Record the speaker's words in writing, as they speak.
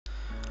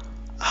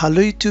Hello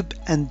YouTube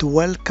and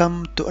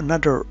welcome to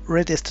another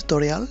Redis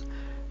tutorial.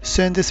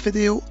 So in this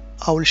video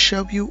I will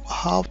show you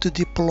how to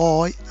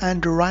deploy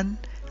and run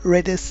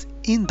Redis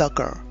in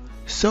Docker.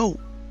 So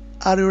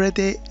are you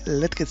ready?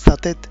 Let's get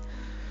started.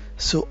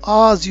 So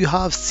as you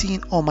have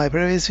seen on my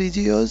previous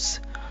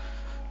videos,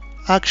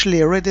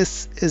 actually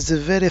Redis is a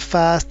very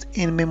fast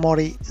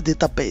in-memory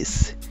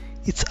database.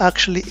 It's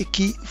actually a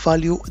key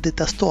value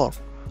data store.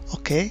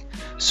 Okay,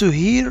 so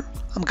here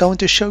I'm going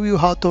to show you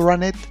how to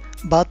run it,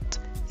 but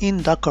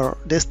in Docker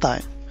this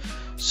time.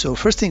 So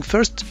first thing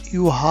first,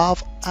 you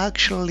have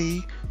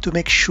actually to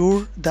make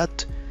sure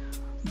that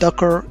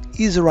Docker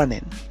is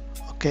running.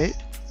 Okay,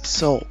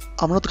 so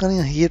I'm not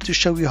going here to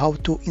show you how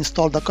to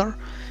install Docker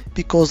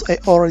because I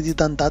already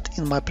done that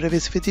in my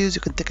previous videos.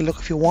 You can take a look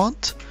if you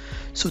want.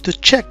 So to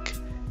check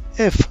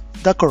if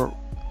Docker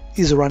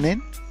is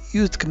running,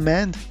 use the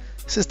command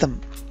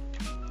system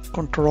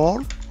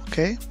control,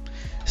 okay,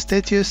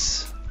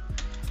 status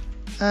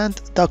and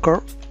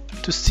Docker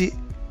to see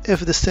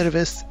if the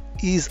service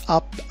is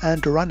up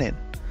and running.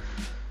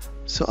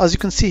 So as you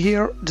can see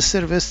here, the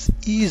service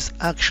is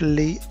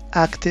actually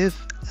active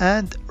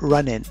and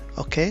running.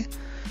 Okay,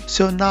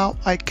 so now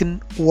I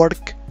can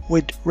work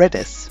with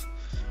Redis.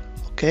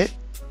 Okay,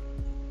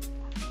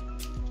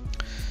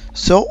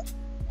 so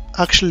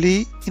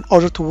actually in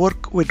order to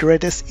work with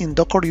Redis in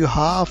Docker, you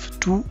have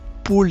to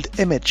pull the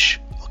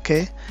image.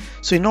 Okay,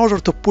 so in order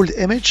to pull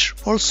the image,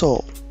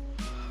 also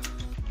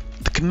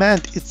the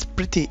command is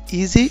pretty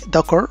easy,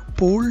 docker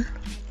pull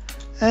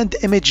and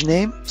the image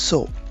name.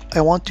 So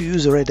I want to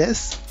use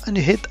Redis and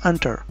you hit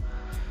enter.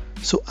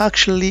 So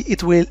actually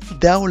it will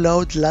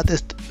download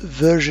latest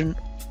version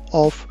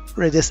of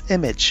Redis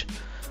image,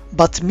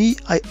 but me,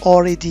 I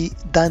already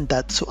done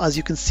that. So as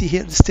you can see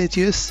here, the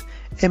status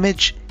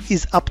image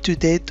is up to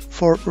date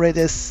for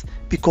Redis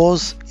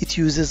because it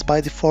uses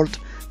by default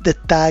the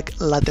tag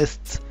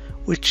latest,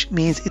 which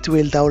means it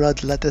will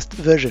download the latest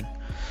version.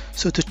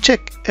 So to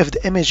check if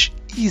the image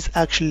is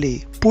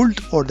actually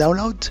pulled or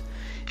download,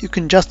 you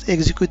can just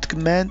execute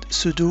command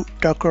sudo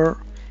docker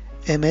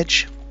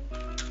image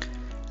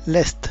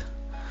list.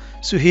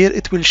 So here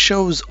it will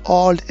shows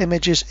all the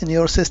images in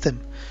your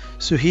system.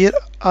 So here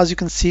as you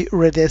can see,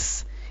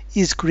 Redis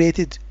is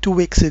created 2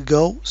 weeks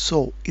ago,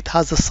 so it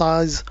has a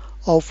size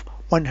of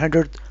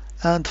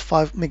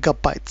 105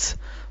 megabytes.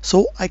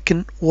 So I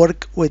can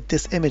work with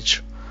this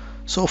image.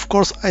 So of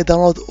course I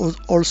download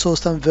also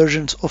some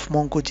versions of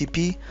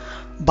MongoDB,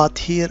 but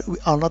here we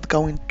are not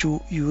going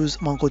to use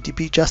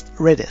MongoDB, just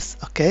Redis.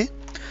 Okay,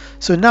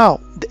 so now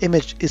the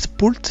image is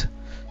pulled.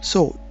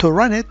 So to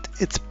run it,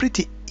 it's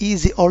pretty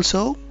easy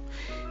also.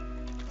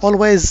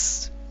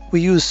 Always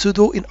we use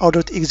sudo in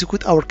order to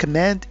execute our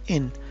command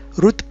in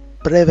root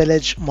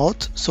privilege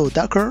mode. So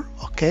docker,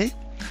 okay,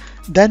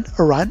 then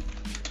run,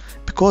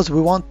 because we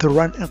want to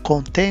run a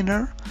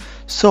container.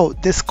 So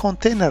this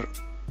container,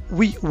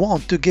 we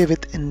want to give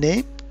it a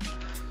name.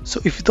 So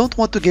if you don't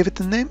want to give it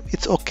a name,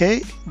 it's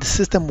okay, the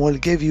system will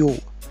give you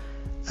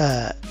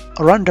a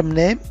random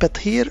name, but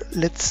here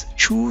let's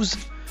choose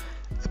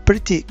a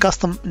pretty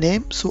custom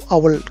name. So I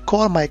will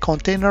call my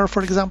container,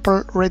 for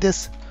example,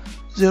 Redis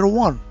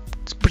 01.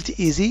 It's pretty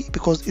easy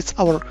because it's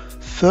our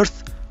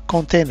first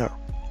container.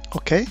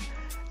 Okay,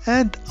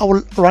 and I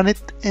will run it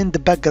in the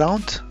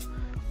background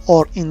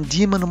or in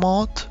daemon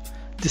mode.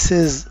 This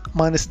is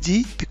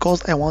 -d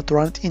because I want to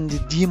run it in the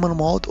daemon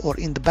mode or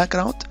in the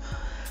background.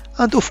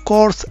 And of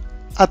course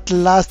at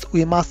last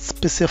we must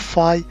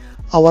specify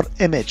our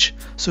image.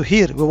 So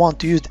here we want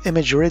to use the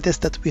image Redis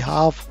that we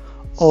have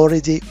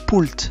already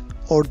pulled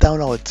or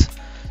downloaded.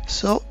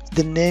 So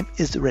the name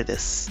is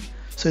Redis.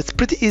 So it's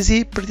pretty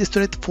easy, pretty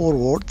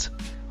straightforward.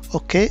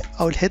 Okay,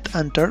 I will hit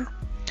enter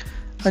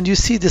and you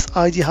see this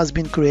ID has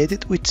been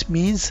created, which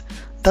means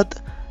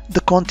that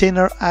the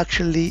container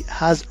actually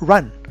has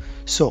run.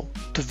 So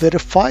to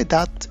verify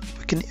that,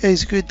 we can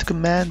execute the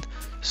command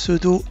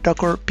sudo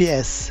docker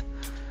ps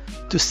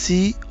to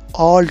see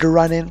all the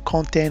running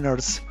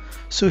containers.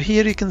 So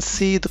here you can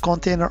see the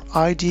container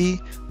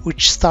ID,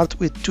 which starts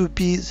with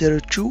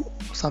 2b02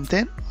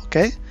 something.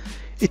 Okay,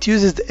 it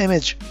uses the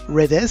image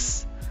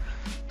Redis,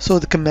 so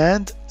the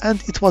command,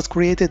 and it was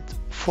created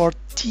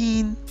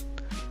 14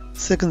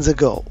 seconds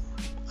ago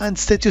and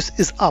status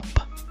is up.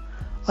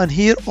 And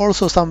here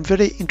also some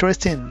very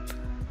interesting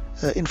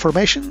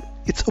information.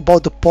 It's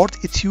about the port.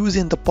 It's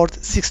using the port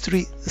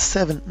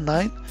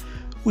 6379,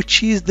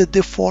 which is the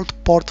default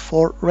port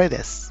for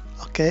Redis.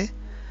 Okay,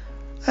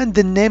 and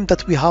the name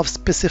that we have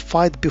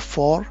specified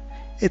before,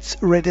 it's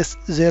Redis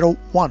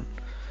 01.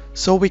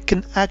 So we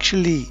can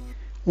actually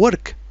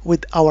work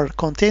with our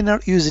container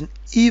using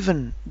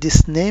even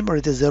this name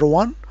Redis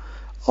 01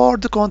 or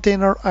the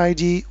container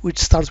ID which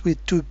starts with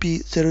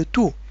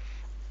 2b02.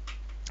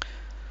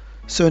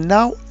 So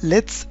now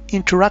let's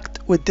interact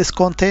with this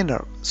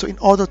container. So in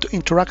order to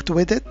interact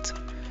with it,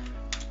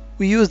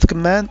 we use the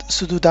command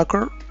sudo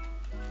docker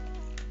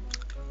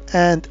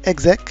and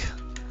exec,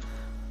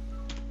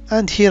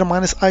 and here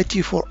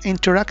 -it for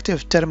interactive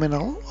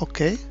terminal.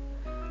 Okay,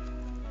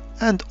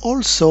 and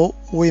also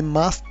we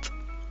must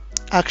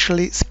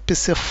actually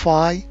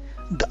specify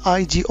the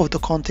ID of the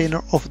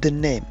container of the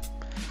name.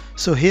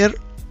 So here,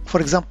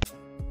 for example,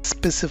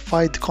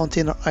 specify the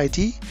container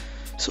ID.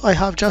 So I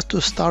have just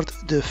to start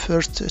the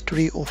first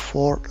 3 or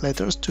 4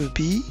 letters to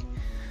be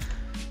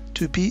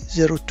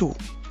 02.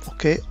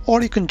 Okay,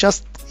 or you can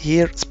just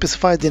here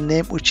specify the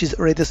name, which is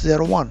Redis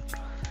 01.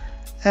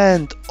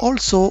 And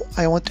also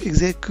I want to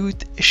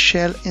execute a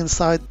shell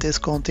inside this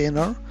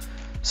container,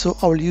 so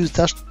I will use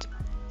that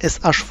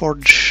sh for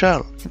the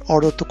shell in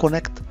order to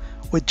connect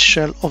with the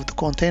shell of the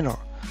container.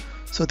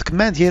 So the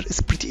command here is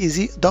pretty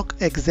easy: doc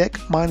exec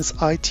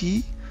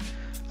 -it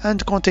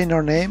and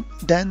container name,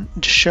 then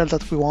the shell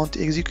that we want to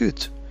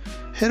execute.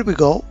 Here we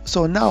go.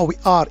 So now we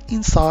are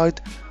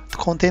inside the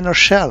container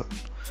shell.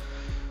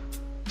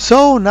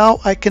 So now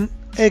I can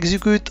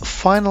execute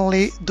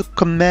finally the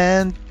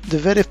command, the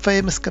very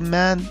famous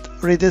command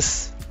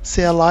Redis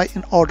CLI,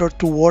 in order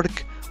to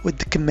work with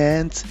the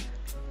commands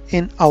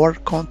in our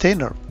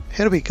container.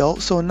 Here we go.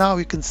 So now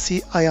you can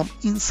see I am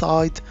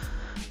inside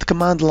the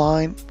command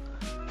line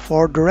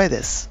for the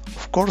Redis.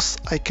 Of course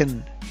I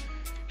can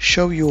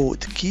show you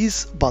the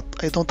keys, but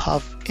I don't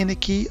have any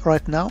key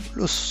right now.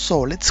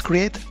 So let's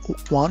create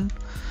one.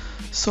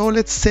 So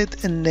let's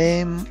set a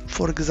name,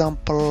 for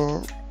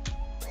example,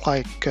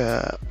 like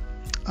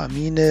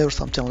Amine or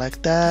something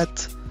like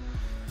that.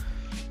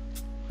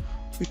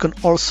 We can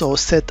also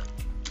set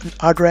an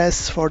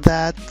address for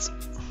that.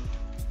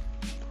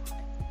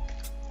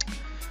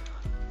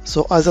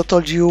 So as I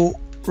told you,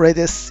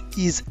 Redis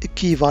is a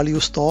key value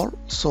store,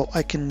 so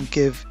I can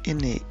give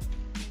any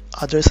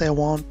address I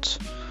want.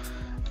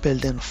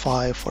 Building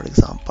 5, for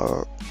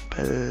example,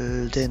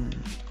 building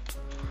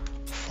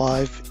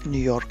 5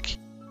 New York,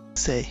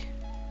 say.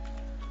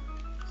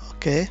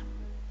 Okay,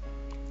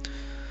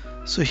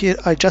 so here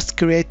I just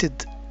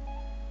created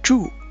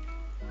 2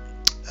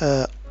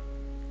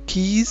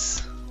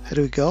 keys.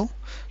 Here we go.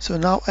 So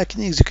now I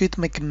can execute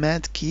my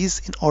command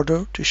keys in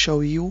order to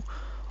show you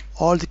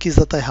all the keys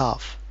that I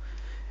have.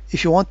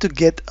 If you want to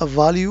get a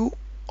value,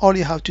 all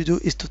you have to do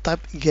is to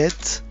type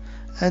get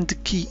and the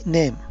key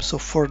name. So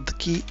for the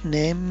key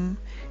name,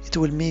 it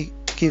will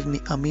give me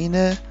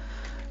Amine,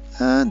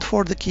 and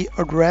for the key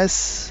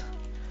address,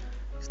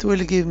 it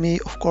will give me,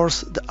 of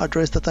course, the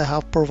address that I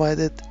have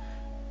provided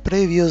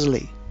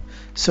previously.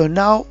 So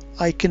now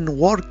I can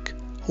work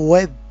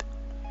with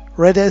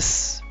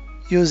Redis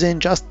using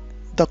just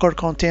Docker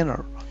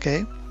container.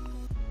 Okay,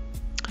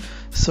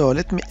 so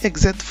let me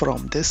exit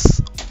from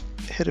this.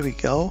 Here we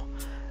go.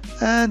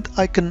 And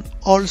I can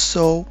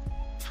also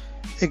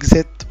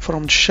exit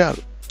from the shell.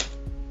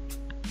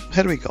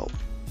 Here we go.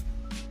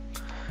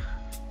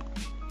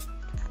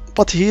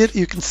 But here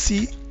you can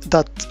see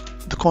that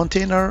the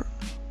container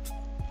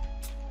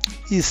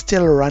is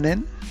still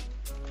running,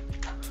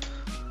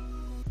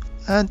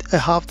 and I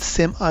have the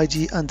same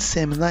ID and the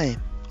same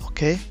name.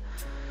 Okay,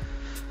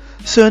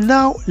 so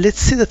now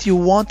let's say that you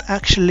want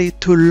actually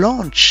to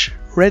launch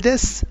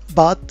Redis,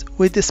 but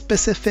with a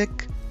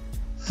specific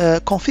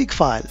config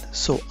file.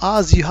 So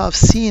as you have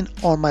seen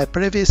on my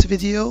previous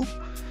video,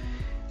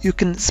 you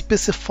can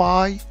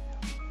specify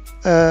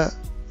a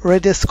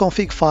Redis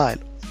config file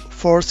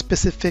for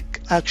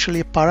specific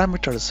actually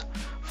parameters.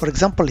 For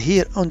example,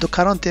 here on the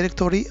current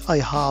directory I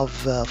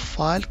have a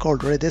file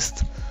called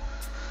redis.conf.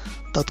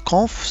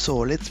 so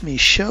let me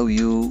show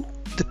you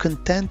the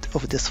content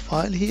of this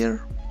file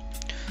here.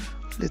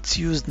 Let's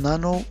use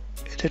nano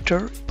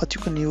editor, but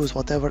you can use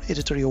whatever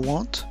editor you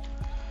want.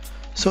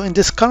 So in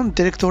this current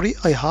directory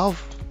I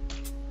have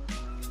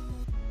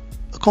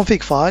a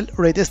config file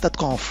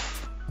redis.conf.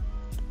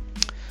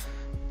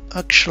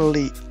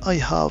 Actually I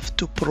have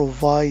to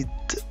provide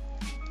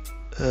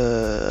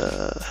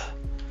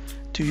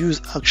to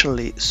use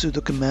actually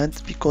sudo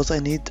command because I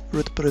need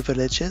root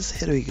privileges.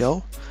 Here we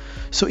go.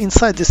 So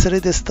inside this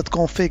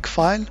redis.config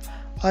file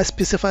I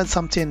specified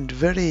something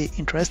very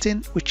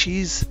interesting, which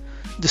is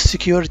the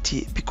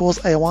security,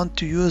 because I want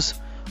to use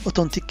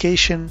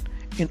authentication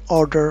in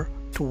order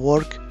to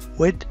work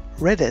with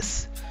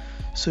Redis.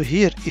 So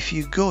here if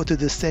you go to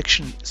the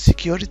section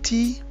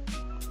security,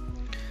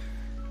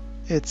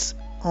 it's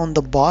on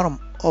the bottom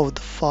of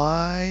the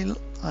file,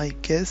 I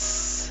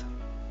guess.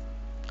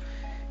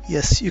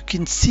 Yes, you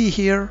can see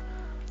here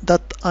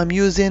that I'm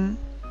using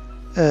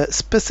a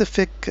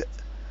specific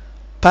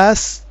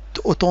path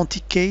to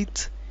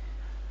authenticate,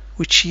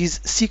 which is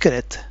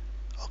secret.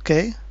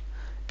 Okay,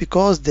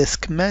 because this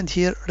command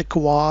here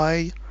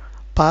require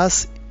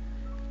path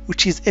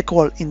which is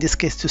equal in this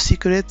case to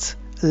secret,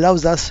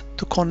 allows us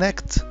to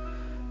connect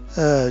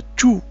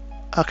to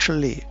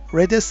actually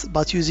Redis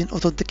but using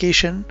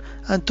authentication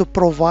and to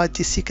provide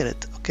the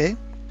secret. Okay,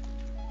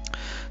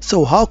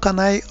 so how can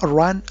I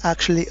run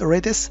actually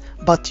Redis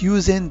but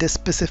using the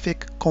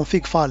specific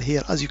config file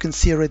here? As you can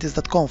see,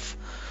 redis.conf.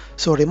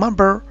 So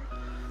remember,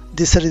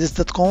 this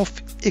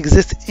redis.conf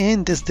exists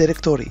in this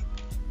directory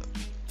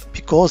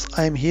because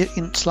I'm here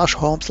in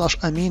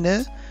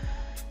 /home/amine.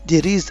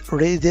 There is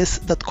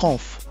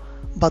redis.conf.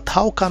 But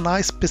how can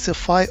I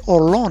specify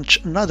or launch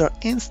another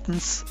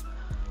instance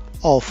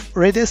of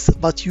Redis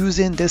but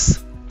using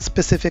this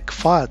specific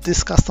file,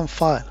 this custom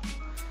file.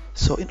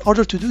 So in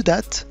order to do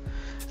that,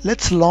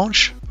 let's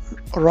launch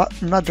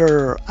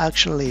another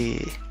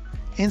actually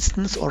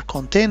instance or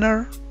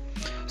container.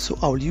 So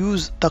I will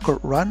use docker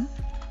run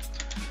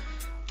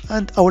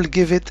and I will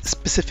give it a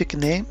specific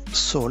name.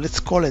 So let's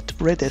call it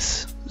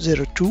Redis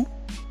 02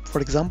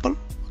 for example.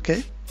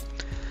 Okay,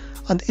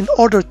 and in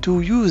order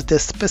to use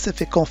this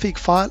specific config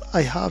file,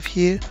 I have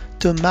here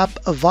to map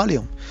a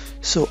volume.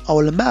 So I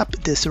will map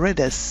this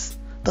Redis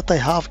that I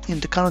have in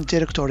the current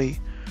directory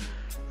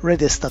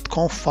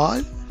redis.conf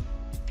file.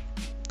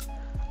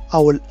 I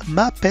will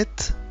map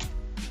it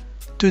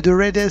to the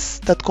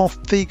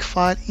redis.config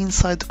file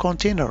inside the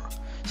container.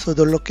 So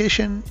the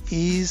location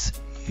is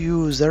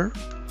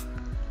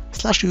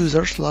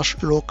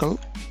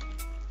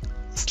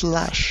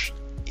user/local/etc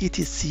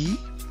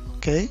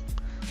okay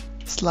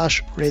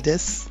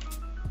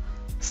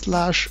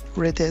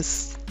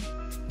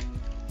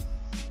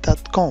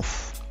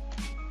 /redis/redis.conf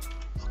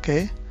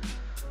okay,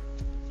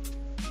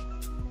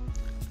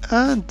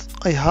 and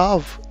I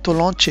have to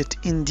launch it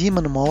in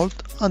daemon mode,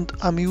 and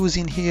I'm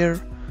using here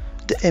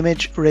the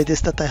image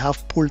Redis that I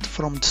have pulled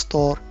from the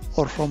store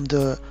or from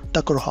the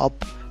Docker Hub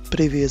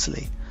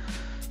previously.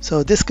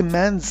 So these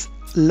commands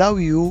allow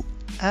you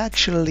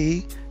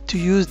actually to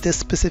use this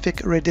specific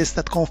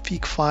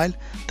redis.config file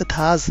that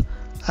has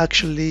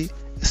actually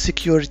a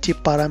security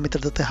parameter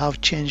that I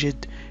have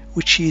changed,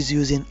 which is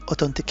using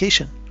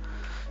authentication.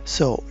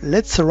 So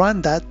let's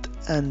run that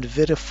and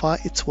verify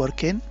it's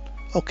working.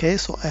 Okay,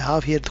 so I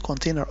have here the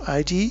container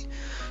ID.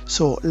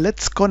 So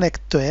let's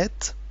connect to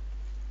it.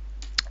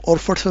 Or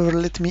first of all,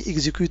 let me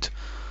execute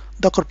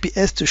docker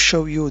ps to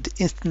show you the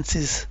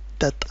instances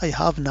that I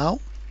have now.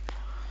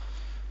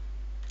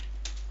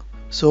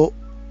 So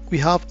we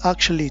have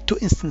actually two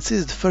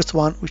instances, the first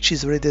one which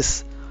is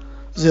Redis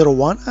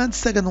 01 and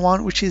second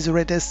one which is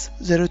Redis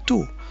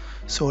 02.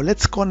 So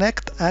let's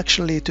connect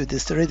actually to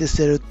this Redis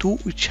 02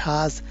 which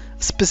has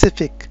a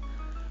specific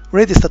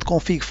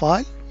redis.config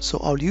file. So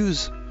I'll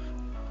use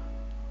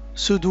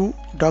sudo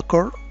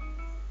docker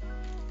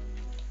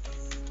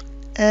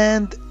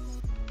and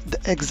the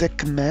exec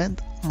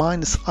command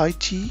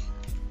 -it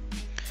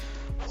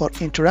for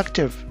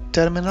interactive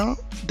terminal.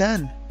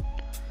 Then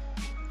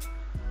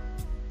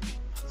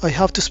I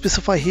have to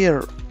specify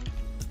here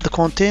the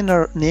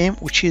container name,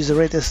 which is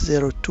Redis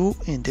 02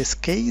 in this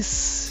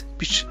case,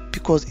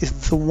 because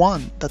it's the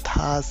one that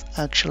has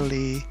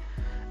actually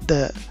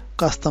the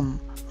custom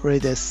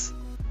Redis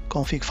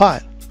config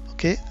file.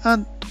 Okay,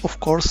 and of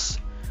course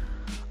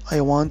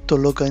I want to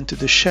log into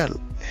the shell.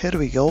 Here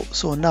we go.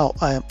 So now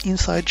I am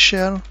inside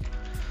shell.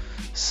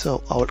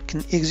 So I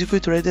can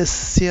execute Redis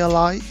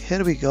CLI.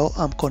 Here we go.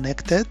 I'm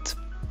connected.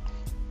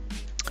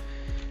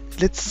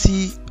 Let's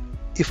see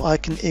if I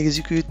can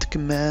execute the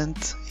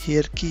command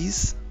here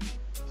keys.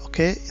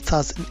 Okay, it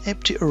has an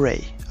empty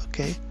array.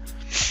 Okay,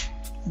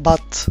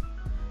 but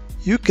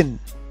you can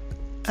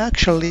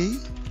actually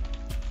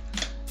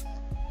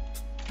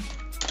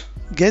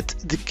get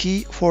the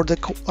key for the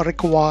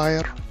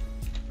require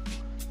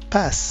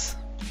pass.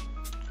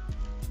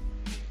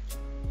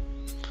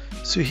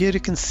 So here you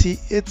can see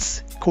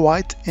it's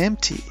quite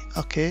empty.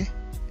 Okay,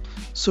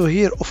 so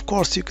here of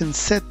course you can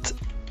set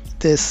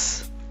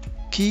this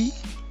key.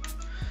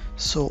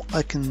 So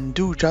I can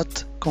do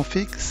just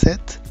config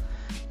set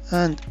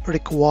and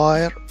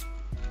require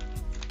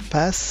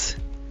pass.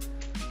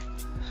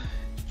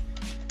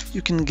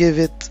 You can give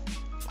it,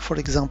 for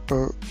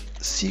example,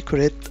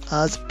 secret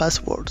as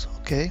password.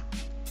 Okay,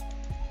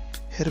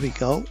 here we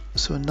go.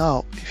 So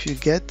now if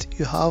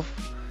you have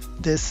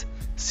this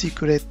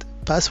secret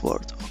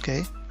password.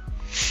 Okay,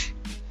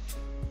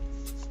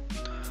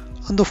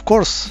 and of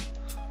course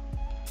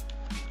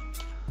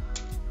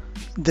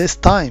this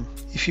time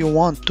if you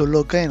want to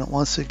log in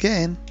once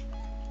again,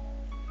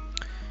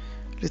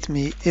 let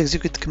me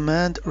execute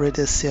command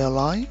redis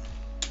CLI.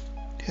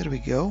 Here we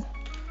go.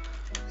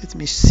 Let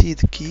me see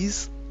the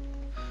keys.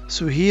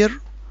 So here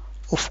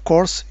of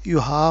course you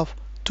have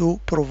to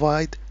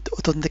provide the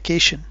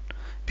authentication,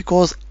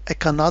 because I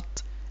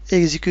cannot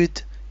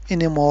execute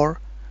anymore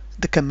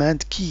the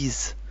command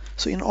keys.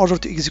 So in order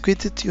to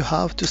execute it, you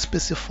have to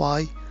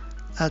specify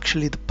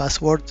actually the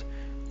password,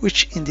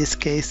 which in this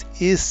case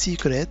is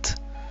secret.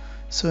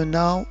 So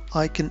now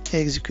I can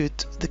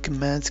execute the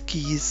command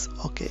keys.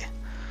 Okay,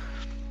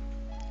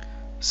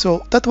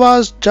 so that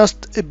was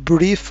just a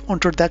brief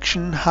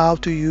introduction how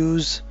to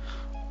use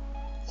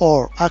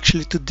or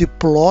actually to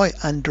deploy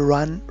and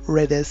run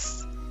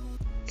Redis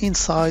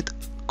inside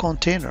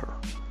container,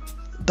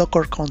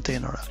 Docker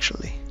container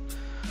actually.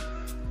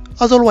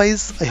 As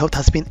always, I hope it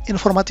has been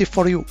informative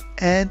for you,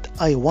 and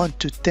I want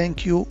to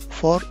thank you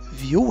for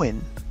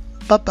viewing.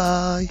 Bye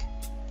bye.